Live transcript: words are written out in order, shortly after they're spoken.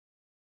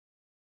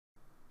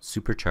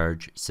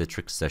Supercharge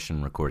Citrix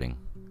Session Recording.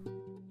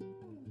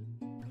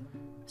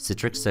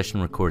 Citrix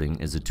Session Recording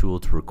is a tool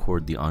to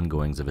record the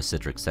ongoings of a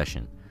Citrix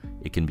session.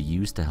 It can be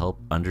used to help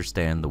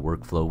understand the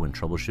workflow when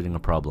troubleshooting a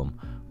problem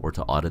or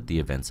to audit the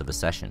events of a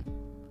session.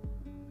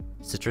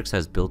 Citrix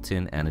has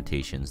built-in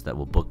annotations that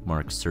will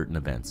bookmark certain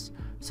events,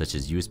 such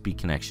as USB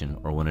connection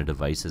or when a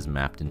device is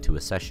mapped into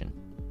a session.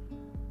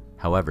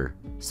 However,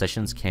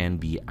 sessions can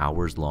be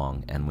hours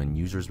long, and when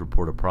users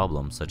report a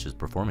problem such as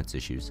performance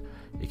issues,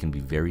 it can be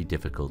very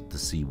difficult to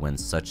see when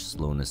such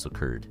slowness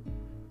occurred.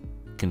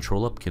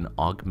 ControlUp can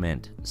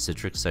augment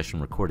Citrix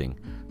Session Recording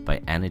by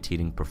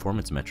annotating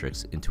performance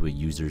metrics into a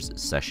user's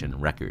session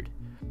record.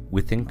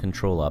 Within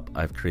ControlUp,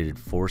 I've created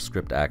 4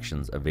 script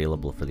actions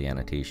available for the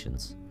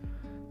annotations: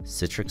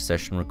 Citrix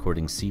Session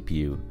Recording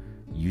CPU,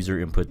 user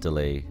input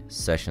delay,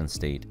 session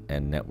state,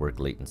 and network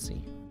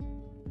latency.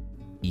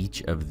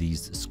 Each of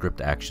these script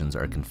actions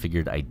are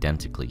configured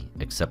identically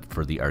except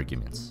for the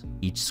arguments.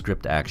 Each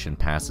script action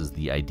passes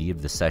the ID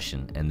of the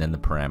session and then the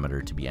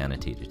parameter to be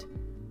annotated.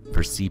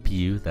 For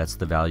CPU, that's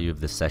the value of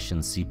the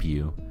session's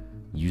CPU.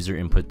 User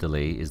input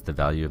delay is the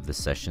value of the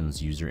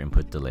session's user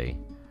input delay.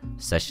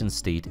 Session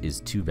state is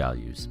 2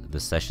 values, the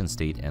session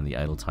state and the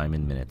idle time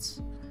in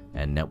minutes.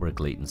 And network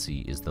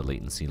latency is the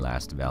latency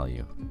last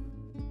value.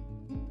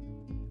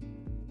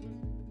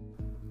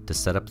 To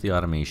set up the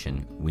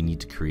automation, we need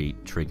to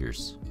create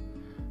triggers.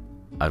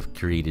 I've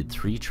created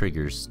 3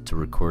 triggers to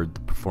record the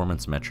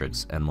performance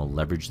metrics and will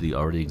leverage the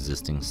already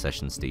existing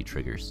session state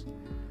triggers.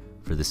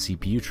 For the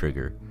CPU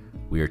trigger,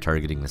 we are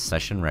targeting the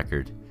session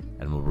record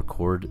and will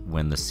record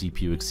when the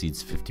CPU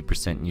exceeds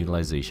 50%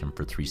 utilization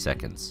for 3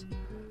 seconds,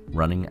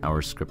 running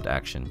our script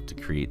action to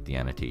create the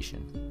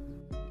annotation.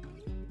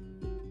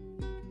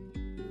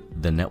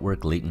 The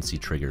network latency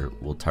trigger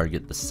will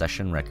target the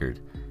session record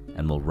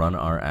and will run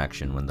our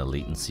action when the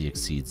latency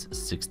exceeds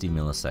 60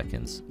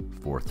 milliseconds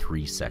for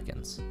 3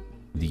 seconds.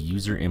 The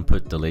user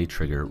input delay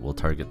trigger will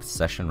target the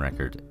session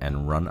record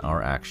and run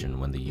our action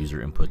when the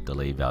user input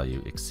delay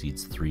value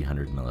exceeds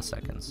 300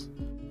 milliseconds.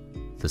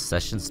 The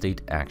session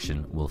state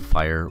action will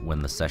fire when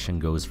the session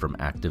goes from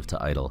active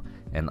to idle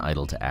and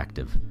idle to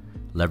active.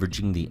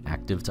 Leveraging the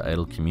active to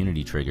idle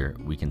community trigger,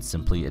 we can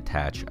simply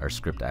attach our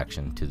script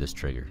action to this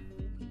trigger.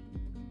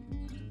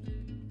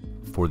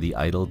 For the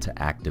idle to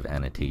active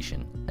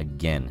annotation,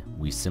 again,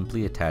 we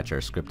simply attach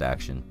our script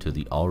action to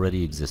the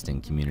already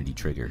existing community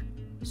trigger.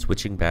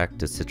 Switching back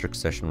to Citrix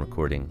Session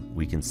Recording,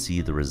 we can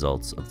see the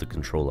results of the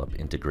ControlUp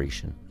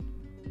integration.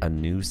 A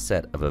new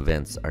set of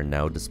events are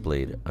now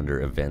displayed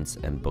under Events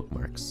and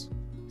Bookmarks.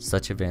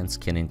 Such events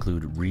can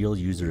include real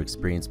user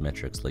experience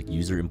metrics like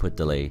user input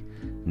delay,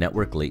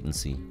 network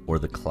latency, or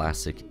the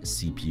classic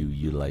CPU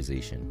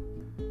utilization.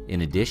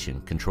 In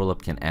addition,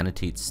 ControlUp can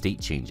annotate state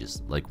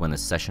changes, like when a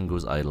session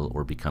goes idle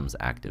or becomes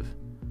active.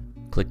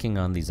 Clicking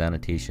on these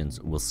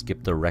annotations will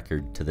skip the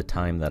record to the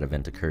time that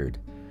event occurred.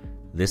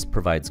 This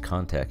provides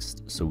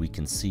context so we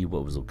can see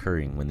what was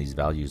occurring when these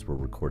values were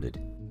recorded.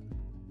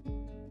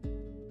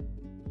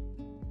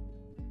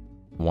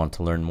 Want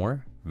to learn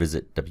more?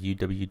 Visit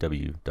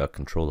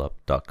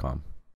www.controlup.com.